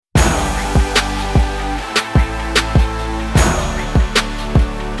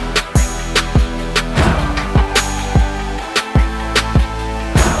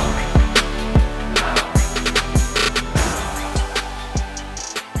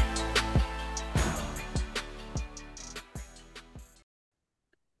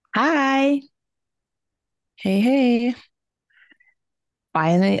Hey, hey.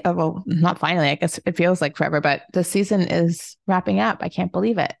 Finally, well, not finally, I guess it feels like forever, but the season is wrapping up. I can't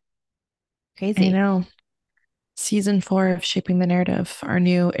believe it. I Crazy. know. Season 4 of Shaping the Narrative, our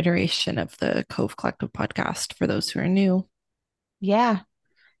new iteration of the Cove Collective podcast for those who are new. Yeah.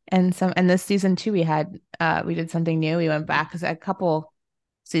 And this season too, we did something new. We went back because a couple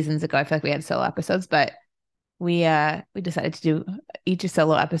seasons ago, I feel like we had solo episodes, but we decided to do each a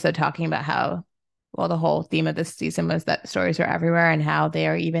solo episode talking about how well the whole theme of this season was that stories are everywhere and how they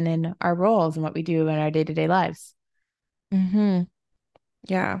are even in our roles and what we do in our day-to-day lives. Hmm.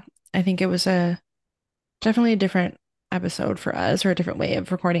 Yeah, I think it was a definitely a different episode for us, or a different way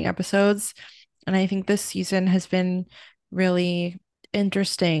of recording episodes. And I think this season has been really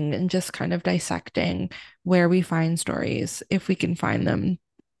interesting and just kind of dissecting where we find stories, if we can find them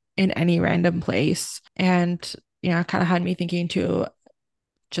in any random place. And yeah, kind of had me thinking too,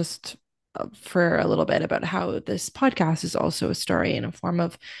 just for a little bit about how this podcast is also a story and a form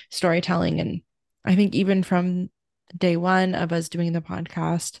of storytelling. And I think even from day one of us doing the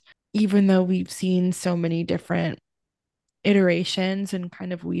podcast, even though we've seen so many different iterations and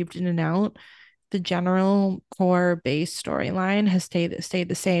kind of weaved in and out, the general core base storyline has stayed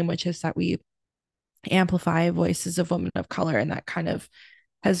the same, which is that we amplify voices of women of color, and that kind of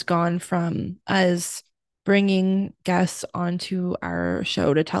has gone from us bringing guests onto our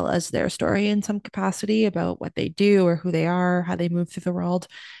show to tell us their story in some capacity about what they do or who they are, how they move through the world,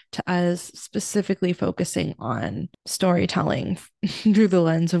 to us specifically focusing on storytelling through the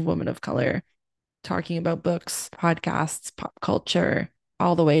lens of women of color, talking about books, podcasts, pop culture,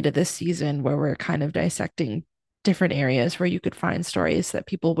 all the way to this season where we're kind of dissecting different areas where you could find stories that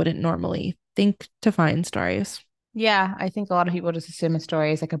people wouldn't normally think to find stories. Yeah, I think a lot of people just assume a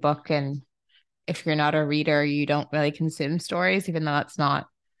story is like a book, and if you're not a reader, you don't really consume stories, even though that's not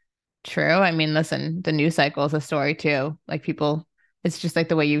true. I mean, listen, the news cycle is a story too. Like people, it's just like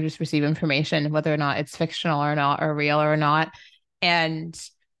the way you just receive information, whether or not it's fictional or not, or real or not. And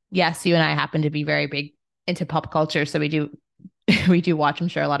yes, you and I happen to be very big into pop culture, so we do we do watch, I'm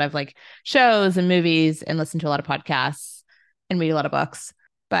sure, a lot of like shows and movies and listen to a lot of podcasts and read a lot of books.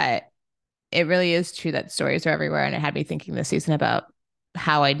 But it really is true that stories are everywhere, and it had me thinking this season about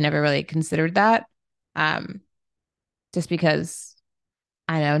how I'd never really considered that. Um, just because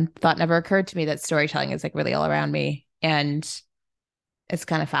I don't know, thought never occurred to me that storytelling is like really all around me, and it's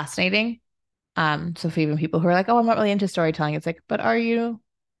kind of fascinating. So for even people who are like, "Oh, I'm not really into storytelling," it's like, "But are you?"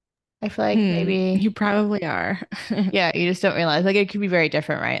 I feel like You maybe, probably are. yeah, you just don't realize. Like it could be very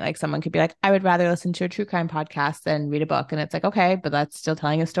different, right? Like someone could be like, "I would rather listen to a true crime podcast than read a book," and it's like, okay, but that's still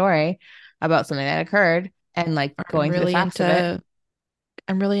telling a story about something that occurred and like Or going through the facts of it.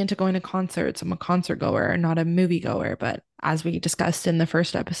 I'm really into going to concerts. I'm a concert goer, not a movie goer, but as we discussed in the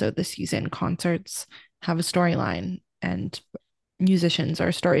first episode this season, concerts have a storyline, and musicians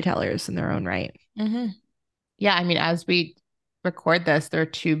are storytellers in their own right. Hmm. Yeah, I mean, as we record this, there are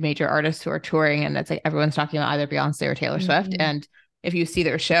two major artists who are touring, and it's like everyone's talking about either Beyonce or Taylor Swift. Mm-hmm. And if you see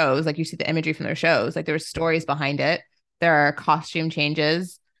their shows, like you see the imagery from their shows, like there's stories behind it. There are costume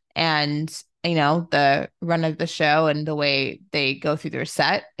changes, and the run of the show and the way they go through their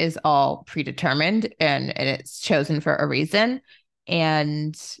set is all predetermined, and it's chosen for a reason.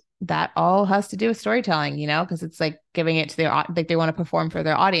 And that all has to do with storytelling, because it's like giving it to like they want to perform for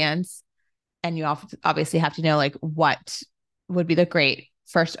their audience, and you obviously have to know like what would be the great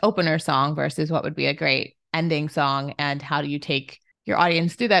first opener song versus what would be a great ending song, and how do you take your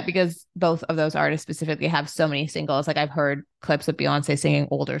audience through that, because both of those artists specifically have so many singles. Like I've heard clips of Beyonce singing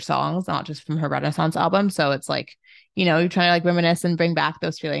older songs, not just from her Renaissance album, so it's like you're trying to like reminisce and bring back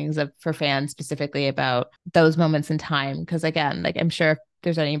those feelings of for fans specifically about those moments in time, because again, like I'm sure if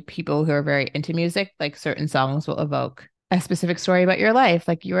there's any people who are very into music, like certain songs will evoke a specific story about your life.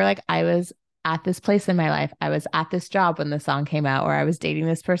 Like you were like, I was at this place in my life. I was at this job when the song came out, or I was dating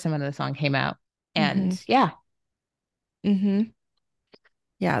this person when the song came out. Mm-hmm. And yeah. Mm-hmm.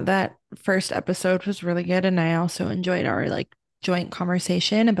 Yeah, that first episode was really good. And I also enjoyed our like joint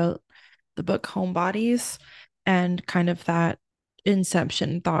conversation about the book Homebodies, and kind of that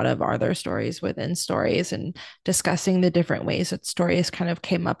inception thought of, are there stories within stories, and discussing the different ways that stories kind of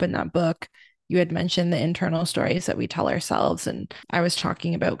came up in that book. You had mentioned the internal stories that we tell ourselves. And I was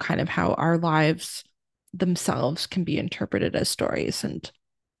talking about kind of how our lives themselves can be interpreted as stories. And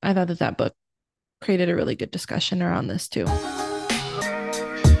I thought that that book created a really good discussion around this too.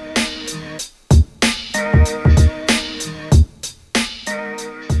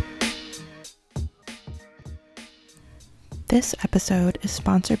 This episode is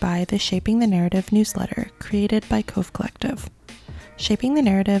sponsored by the Shaping the Narrative newsletter created by Cove Collective. Shaping the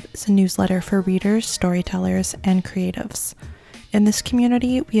Narrative is a newsletter for readers, storytellers, and creatives. In this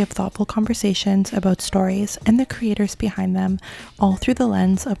community, we have thoughtful conversations about stories and the creators behind them, all through the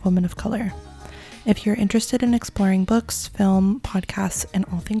lens of women of color. If you're interested in exploring books, film, podcasts, and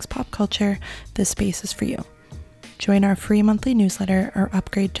all things pop culture, this space is for you. Join our free monthly newsletter or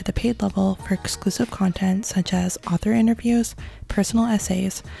upgrade to the paid level for exclusive content such as author interviews, personal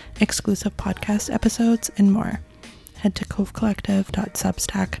essays, exclusive podcast episodes, and more. Head to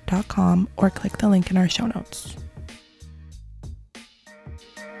covecollective.substack.com or click the link in our show notes.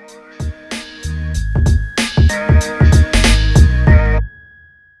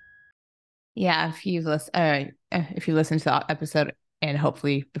 Yeah, if you listen to the episode and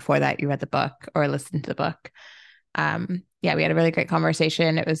hopefully before that you read the book or listened to the book, yeah, we had a really great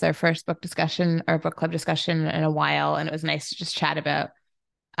conversation. It was our first book discussion or book club discussion in a while, and it was nice to just chat about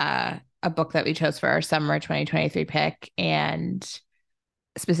a book that we chose for our summer 2023 pick, and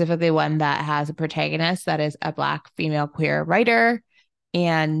specifically one that has a protagonist that is a Black female queer writer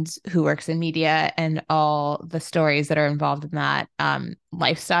and who works in media, and all the stories that are involved in that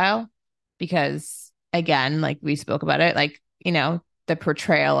lifestyle. Because again, like we spoke about it, like, you know, the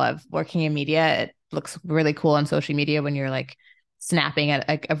portrayal of working in media, it looks really cool on social media when you're like snapping at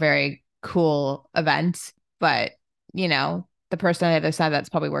like a very cool event. But, you know, the person on the other side that's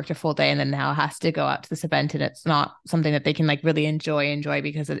probably worked a full day and then now has to go out to this event, and it's not something that they can like really enjoy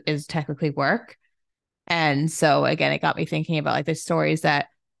because it is technically work. And so again, it got me thinking about like the stories that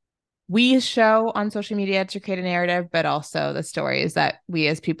we show on social media to create a narrative, but also the stories that we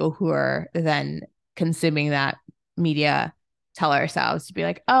as people who are then consuming that media tell ourselves to be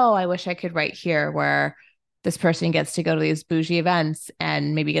like, oh, I wish I could write here where this person gets to go to these bougie events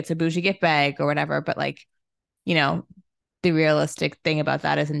and maybe gets a bougie gift bag or whatever. But like, you know, the realistic thing about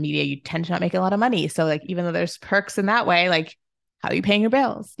that is in media, you tend to not make a lot of money. So like, even though there's perks in that way, like how are you paying your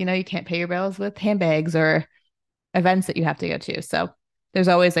bills? You know, you can't pay your bills with handbags or events that you have to go to. So there's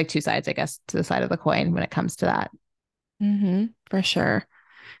always like two sides, I guess, to the side of the coin when it comes to that. For sure.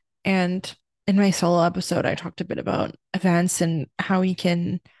 And in my solo episode, I talked a bit about events and how we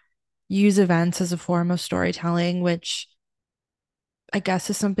can use events as a form of storytelling, which I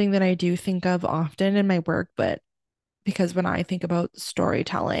guess is something that I do think of often in my work. But because when I think about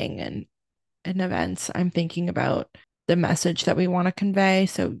storytelling and events, I'm thinking about the message that we want to convey.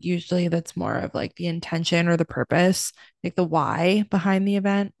 So usually that's more of like the intention or the purpose, like the why behind the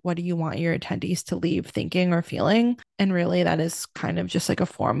event. What do you want your attendees to leave thinking or feeling? And really, that is kind of just like a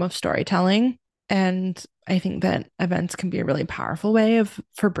form of storytelling. And I think that events can be a really powerful way of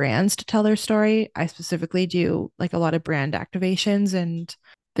for brands to tell their story. I specifically do like a lot of brand activations, and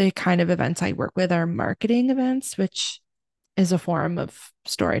the kind of events I work with are marketing events, which is a form of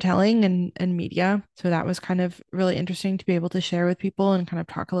storytelling and media. So that was kind of really interesting to be able to share with people and kind of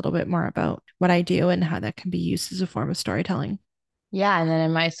talk a little bit more about what I do and how that can be used as a form of storytelling. Yeah. And then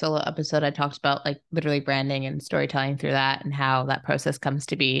in my solo episode, I talked about like literally branding and storytelling through that and how that process comes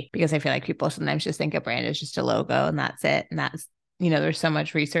to be, because I feel like people sometimes just think a brand is just a logo and that's it. And that's, you know, there's so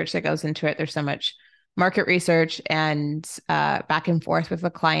much research that goes into it. There's so much market research and back and forth with the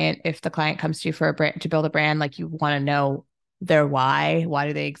client. If the client comes to you for a brand to build a brand, like you want to know their why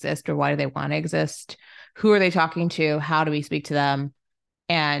do they exist or why do they want to exist? Who are they talking to? How do we speak to them?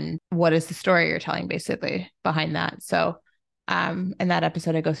 And what is the story you're telling basically behind that? So in that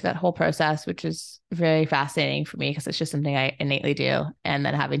episode, I go through that whole process, which is very fascinating for me because it's just something I innately do. And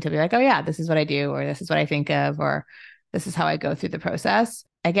then having to be like, oh, yeah, this is what I do, or this is what I think of, or this is how I go through the process.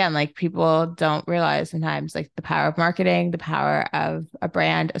 Again, like people don't realize sometimes like the power of marketing, the power of a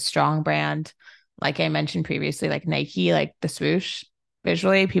brand, a strong brand. Like I mentioned previously, like Nike, like the swoosh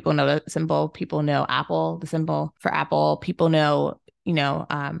visually, people know the symbol, people know Apple, the symbol for Apple, people know, you know,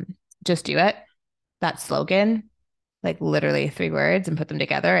 just do it. That slogan, like literally 3 words and put them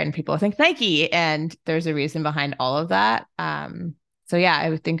together and people think Nike, and there's a reason behind all of that. So yeah, I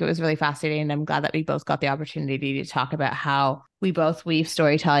would think it was really fascinating, and I'm glad that we both got the opportunity to talk about how we both weave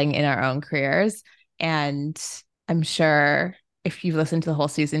storytelling in our own careers. And I'm sure if you've listened to the whole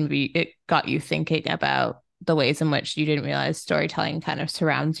season, it got you thinking about the ways in which you didn't realize storytelling kind of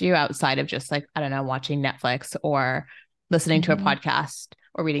surrounds you outside of just like, I don't know, watching Netflix or listening to a podcast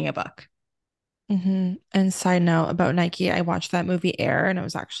or reading a book. And side note about Nike, I watched that movie Air and it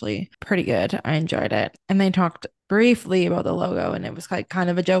was actually pretty good. I enjoyed it. And they talked briefly about the logo, and it was like kind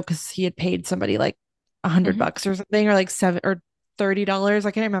of a joke because he had paid somebody like $100 or something, or like seven or $30.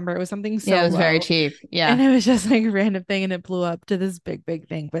 I can't remember. It was something Yeah, it so was very low. cheap. And Yeah. it was just like a random thing and it blew up to this big, big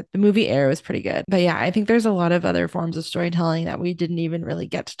thing. But the movie Air was pretty good. But yeah, I think there's a lot of other forms of storytelling that we didn't even really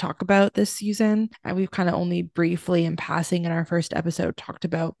get to talk about this season. And we've kind of only briefly in passing in our first episode talked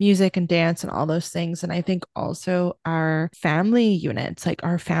about music and dance and all those things. And I think also our family units, like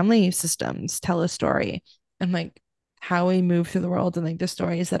our family systems, tell a story. And like how we move through the world and like the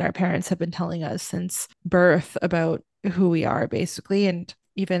stories that our parents have been telling us since birth about who we are, basically. And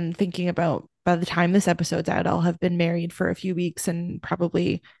even thinking about by the time this episode's out, I'll have been married for a few weeks and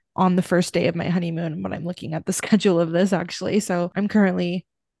probably on the first day of my honeymoon when I'm looking at the schedule of this, actually. So I'm currently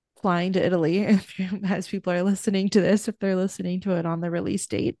flying to Italy as people are listening to this, if they're listening to it on the release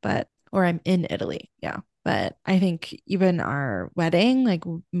date, but or I'm in Italy. Yeah. But I think even our wedding, like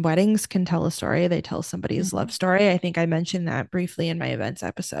weddings can tell a story. They tell somebody's love Mhm. story. I think I mentioned that briefly in my events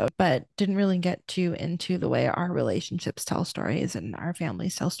episode, but didn't really get too into the way our relationships tell stories and our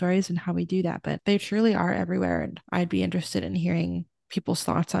families tell stories and how we do that. But they truly are everywhere. And I'd be interested in hearing people's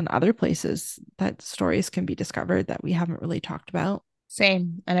thoughts on other places that stories can be discovered that we haven't really talked about.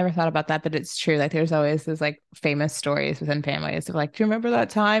 Same. I never thought about that, but it's true. Like there's always those like famous stories within families of like, do you remember that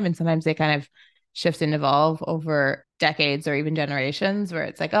time? And sometimes they kind of shift and evolve over decades or even generations where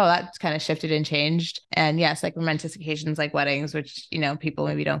it's like, oh, that's kind of shifted and changed. And yes, like momentous occasions like weddings, which, people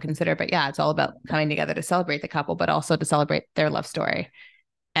maybe don't consider, but yeah, it's all about coming together to celebrate the couple, but also to celebrate their love story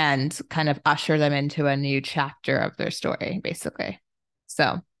and kind of usher them into a new chapter of their story, basically.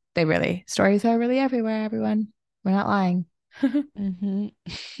 So stories are really everywhere, everyone. We're not lying. Mm-hmm.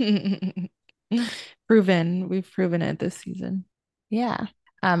 Proven. We've proven it this season. Yeah.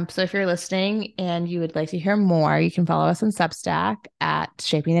 So if you're listening and you would like to hear more, you can follow us on Substack at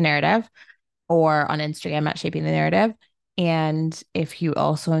Shaping the Narrative or on Instagram at Shaping the Narrative. And if you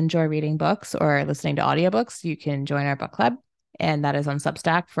also enjoy reading books or listening to audiobooks, you can join our book club. And that is on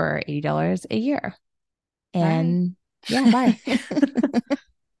Substack for $80 a year. Bye. And yeah, bye.